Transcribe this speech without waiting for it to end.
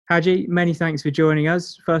Haji, many thanks for joining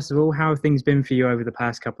us. First of all, how have things been for you over the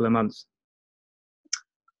past couple of months?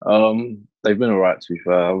 They've been alright to be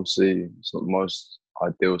fair. Obviously, it's not the most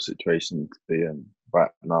ideal situation to be in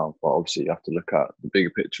right now, but obviously you have to look at the bigger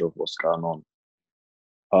picture of what's going on.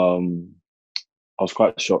 Um, I was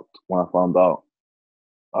quite shocked when I found out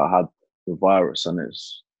I had the virus, and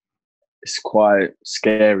it's quite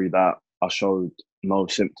scary that I showed no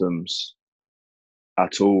symptoms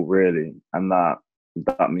at all, really, and that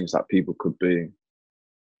means that people could be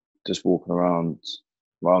just walking around,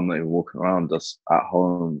 well, not even walking around, just at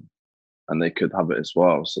home, and they could have it as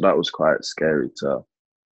well. So that was quite scary to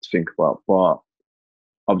think about. But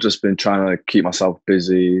I've just been trying to keep myself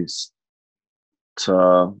busy. To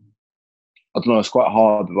I don't know, it's quite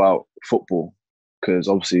hard about football because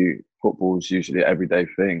obviously football is usually an everyday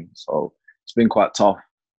thing. So it's been quite tough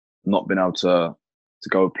not being able to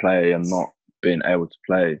go play and not being able to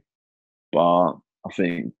play. But I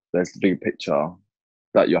think there's the bigger picture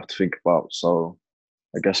that you have to think about. So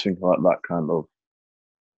I guess thinking like that kind of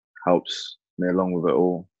helps me along with it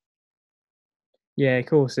all. Yeah, of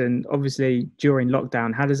course. And obviously, during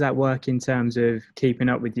lockdown, how does that work in terms of keeping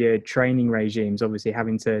up with your training regimes? Obviously,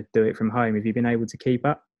 having to do it from home. Have you been able to keep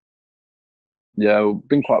up? Yeah, we've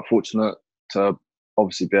been quite fortunate to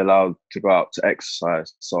obviously be allowed to go out to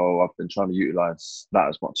exercise. So I've been trying to utilize that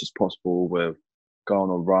as much as possible with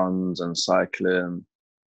going on runs and cycling.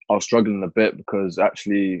 I was struggling a bit because it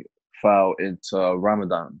actually fell into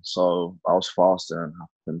Ramadan. So I was fasting and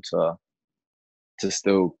happened to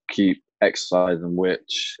still keep exercising,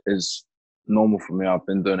 which is normal for me. I've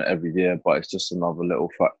been doing it every year, but it's just another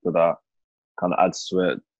little factor that kind of adds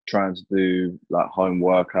to it. Trying to do like home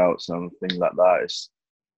workouts and things like that.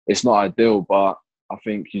 It's not ideal, but I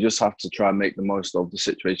think you just have to try and make the most of the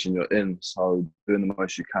situation you're in. So doing the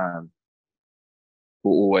most you can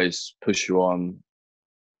will always push you on.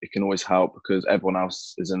 It can always help because everyone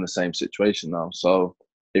else is in the same situation now. So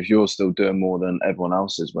if you're still doing more than everyone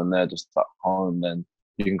else is when they're just at home, then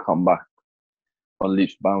you can come back on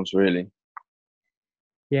leaps and bounds, really.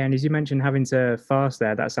 Yeah, and as you mentioned, having to fast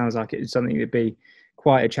there, that sounds like it's something that'd be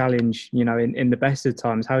quite a challenge, in the best of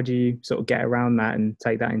times. How do you sort of get around that and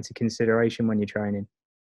take that into consideration when you're training?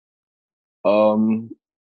 Um,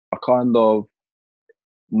 I kind of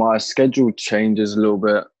my schedule changes a little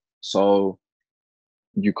bit, so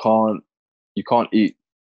you can't you can't eat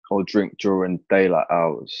or drink during daylight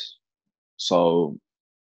hours. So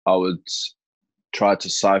I would try to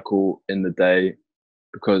cycle in the day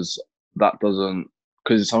because that doesn't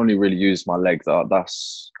because it's only really used my legs.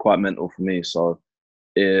 That's quite mental for me. So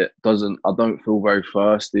it doesn't I don't feel very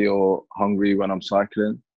thirsty or hungry when I'm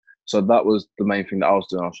cycling. So that was the main thing that I was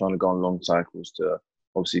doing. I was trying to go on long cycles to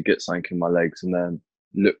obviously get something in my legs and then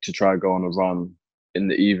look to try go on a run in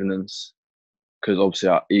the evenings because obviously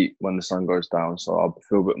I eat when the sun goes down, so I'll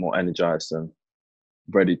feel a bit more energized and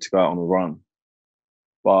ready to go out on a run.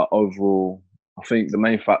 But overall, I think the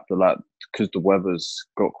main factor, like, because the weather's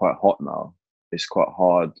got quite hot now, it's quite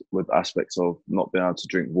hard with aspects of not being able to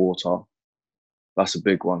drink water. That's a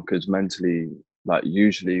big one because mentally, like,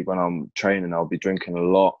 usually when I'm training, I'll be drinking a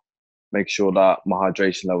lot, make sure that my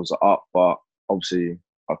hydration levels are up. But obviously,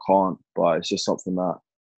 I can't. But it's just something that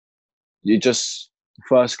you just, the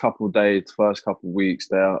first couple of days, first couple of weeks,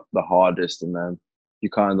 they're the hardest. And then you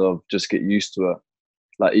kind of just get used to it.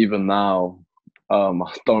 Like, even now, I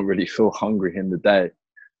don't really feel hungry in the day,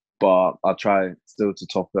 but I try still to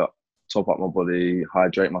top up my body,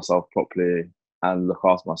 hydrate myself properly, and look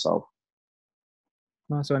after myself.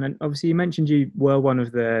 Nice one. And obviously, you mentioned you were one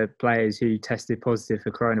of the players who tested positive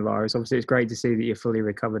for coronavirus. Obviously, it's great to see that you're fully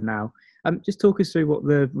recovered now. Just talk us through what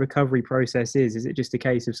the recovery process is. Is it just a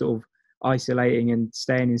case of sort of isolating and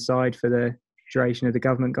staying inside for the duration of the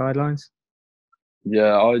government guidelines?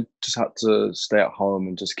 Yeah, I just had to stay at home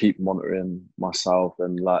and just keep monitoring myself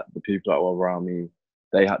and like the people that were around me.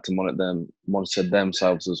 They had to monitor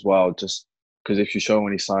themselves as well. Just because if you show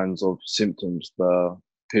any signs of symptoms, the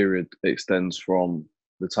period extends from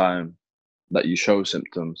the time that you show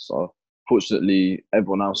symptoms. So fortunately,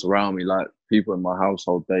 everyone else around me, like people in my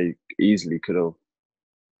household, they easily could have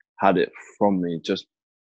had it from me just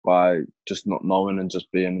by just not knowing and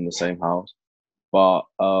just being in the same house. But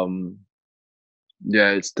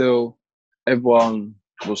yeah, it's still everyone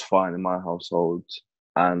was fine in my household,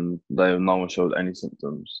 and no one showed any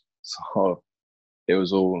symptoms, so it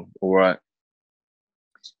was all right.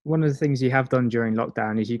 One of the things you have done during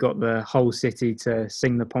lockdown is you got the whole city to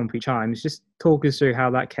sing the Pompey chimes. Just talk us through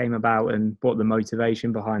how that came about and what the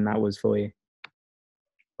motivation behind that was for you.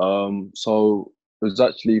 So it was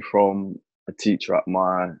actually from a teacher at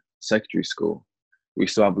my secondary school. we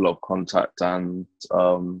still have a lot of contact, and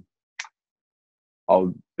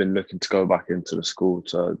I've been looking to go back into the school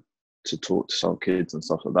to talk to some kids and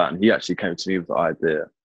stuff like that. And he actually came to me with the idea,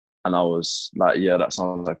 and I was like, yeah, that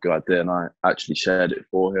sounds like a good idea. And I actually shared it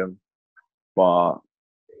for him, but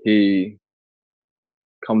he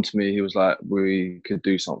come to me. He was like, we could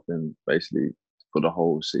do something basically for the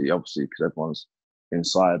whole city, obviously, because everyone's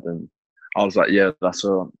inside. And I was like, yeah, that's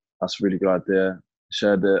a really good idea.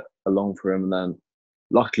 Shared it along for him, and then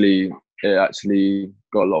luckily it actually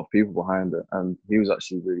got a lot of people behind it, and he was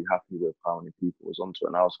actually really happy with how many people was onto it,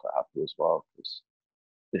 and I was quite happy as well because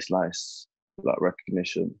it's nice like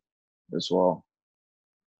recognition as well.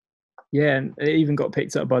 Yeah, and it even got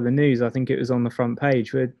picked up by the news. I think it was on the front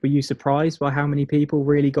page. Were you surprised by how many people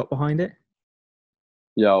really got behind it?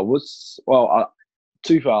 Yeah, I was. Well,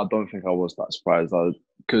 to be fair, I don't think I was that surprised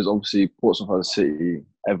because obviously Portsmouth as a city,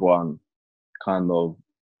 everyone kind of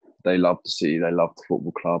they love the city, they love the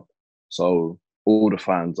football club, so all the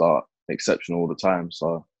fans are exceptional all the time.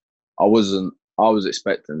 So I wasn't. I was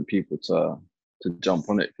expecting people to jump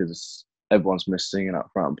on it because everyone's missed singing at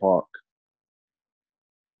Fratton Park.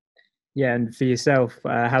 Yeah, and for yourself,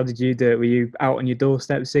 how did you do it? Were you out on your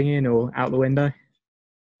doorstep singing or out the window?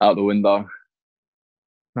 Out the window,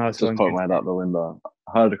 Nice just one, poked good. my head out the window.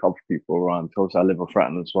 I heard a couple of people around. Obviously, I live in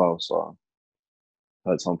Fratton as well, so I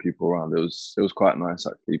heard some people around. It was quite nice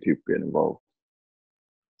actually, people getting involved.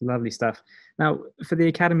 Lovely stuff. Now, for the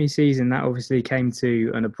academy season, that obviously came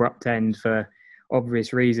to an abrupt end for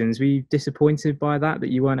obvious reasons. Were you disappointed by that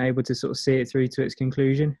you weren't able to sort of see it through to its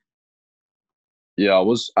conclusion? Yeah, I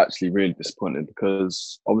was actually really disappointed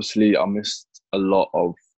because obviously I missed a lot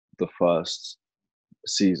of the first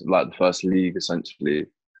season, like the first league essentially.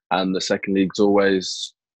 And the second league's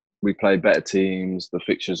always, we play better teams, the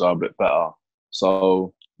fixtures are a bit better.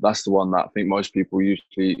 So that's the one that I think most people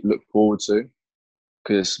usually look forward to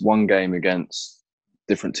because it's one game against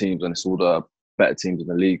different teams and it's all the better teams in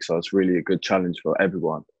the league. So it's really a good challenge for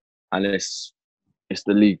everyone. And it's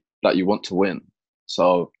the league that you want to win.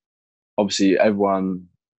 So obviously everyone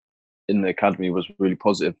in the academy was really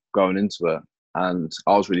positive going into it, and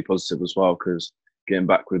I was really positive as well because getting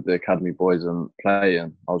back with the academy boys and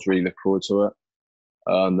playing, I was really looking forward to it.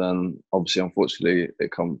 And then obviously, unfortunately,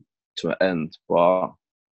 it come to an end, but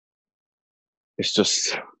it's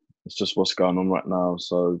just what's going on right now.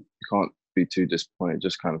 So you can't be too disappointed.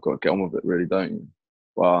 Just kind of got to get on with it, really, don't you?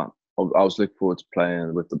 But I was looking forward to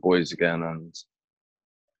playing with the boys again and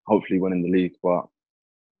hopefully winning the league. But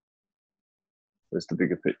there's the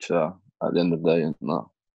bigger picture at the end of the day, isn't there?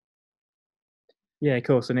 Yeah, of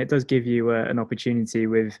course. And it does give you an opportunity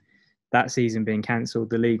with that season being cancelled,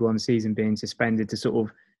 the League One season being suspended, to sort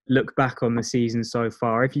of look back on the season so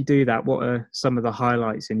far. If you do that, what are some of the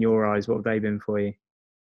highlights in your eyes? What have they been for you?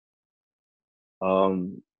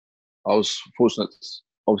 Um, I was fortunate,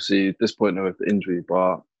 obviously disappointed with the injury,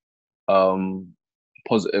 but um,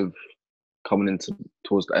 positive coming into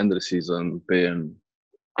towards the end of the season, being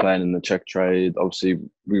playing in the Czech trade. Obviously,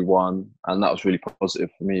 we won, and that was really positive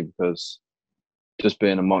for me because just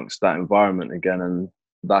being amongst that environment again, and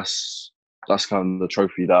that's kind of the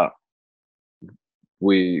trophy that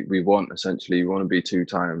we want. Essentially, we want to be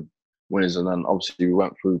two-time winners, and then obviously we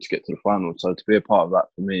went through to get to the final. So to be a part of that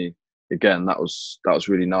for me, again, that was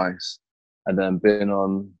really nice. And then being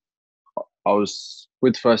on, I was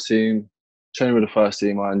with the first team, training with the first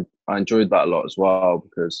team. I enjoyed that a lot as well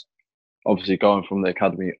because obviously going from the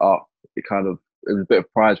academy up, it was a bit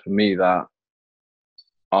of pride for me that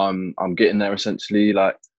I'm getting there essentially.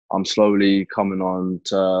 Like I'm slowly coming on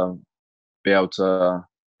to be able to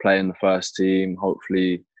play in the first team,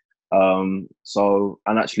 hopefully. So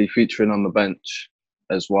and actually featuring on the bench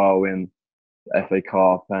as well in the FA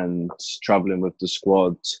Cup and traveling with the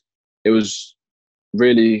squad. It was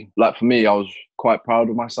really like for me, I was quite proud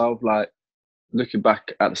of myself. Like looking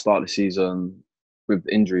back at the start of the season with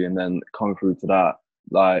the injury and then coming through to that,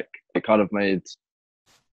 like it kind of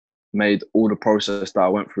made all the process that I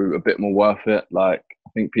went through a bit more worth it. Like I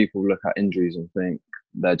think people look at injuries and think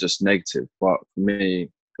they're just negative, but for me,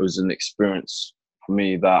 it was an experience for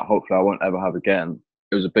me that hopefully I won't ever have again.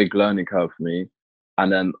 It was a big learning curve for me.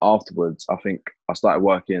 And then afterwards, I think I started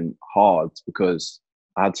working hard because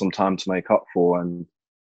I had some time to make up for. And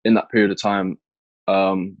in that period of time,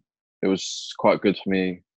 um, it was quite good for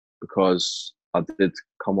me because I did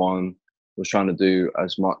come on, was trying to do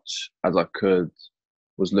as much as I could,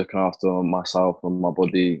 was looking after myself and my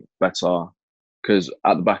body better. Because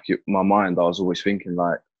at the back of my mind, I was always thinking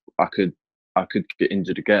like I could get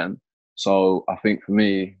injured again. So I think for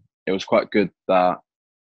me, it was quite good that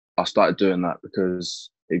I started doing that because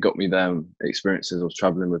it got me them experiences. I was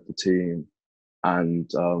traveling with the team, and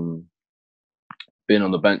being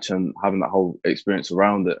on the bench and having that whole experience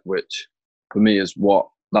around it, which for me that's what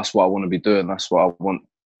I want to be doing. That's what I want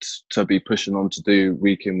to be pushing on to do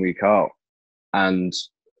week in, week out, and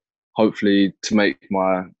hopefully to make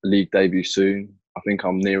my league debut soon. I think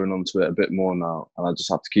I'm nearing onto it a bit more now, and I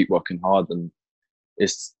just have to keep working hard, and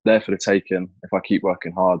it's there for the taking if I keep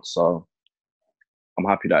working hard. So I'm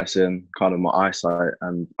happy that it's in kind of my eyesight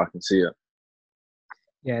and I can see it.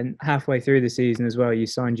 Yeah, and halfway through the season as well, you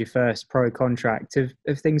signed your first pro contract.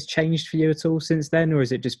 Have things changed for you at all since then, or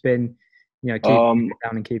has it just been, keeping Um, it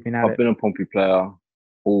down and keeping at I've it? been a Pompey player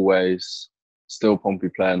always, still Pompey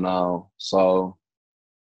player now. So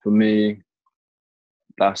for me,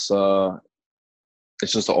 that's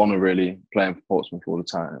it's just an honour really playing for Portsmouth all the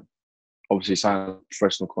time. Obviously, signing a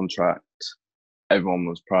professional contract, everyone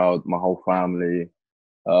was proud. My whole family,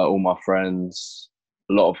 all my friends,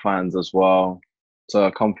 a lot of fans as well. So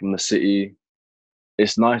I come from the city.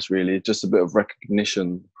 It's nice, really. Just a bit of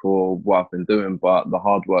recognition for what I've been doing, but the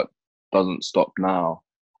hard work doesn't stop now.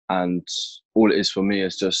 And all it is for me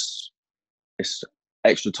is just it's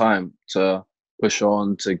extra time to push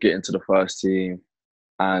on to get into the first team,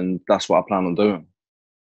 and that's what I plan on doing.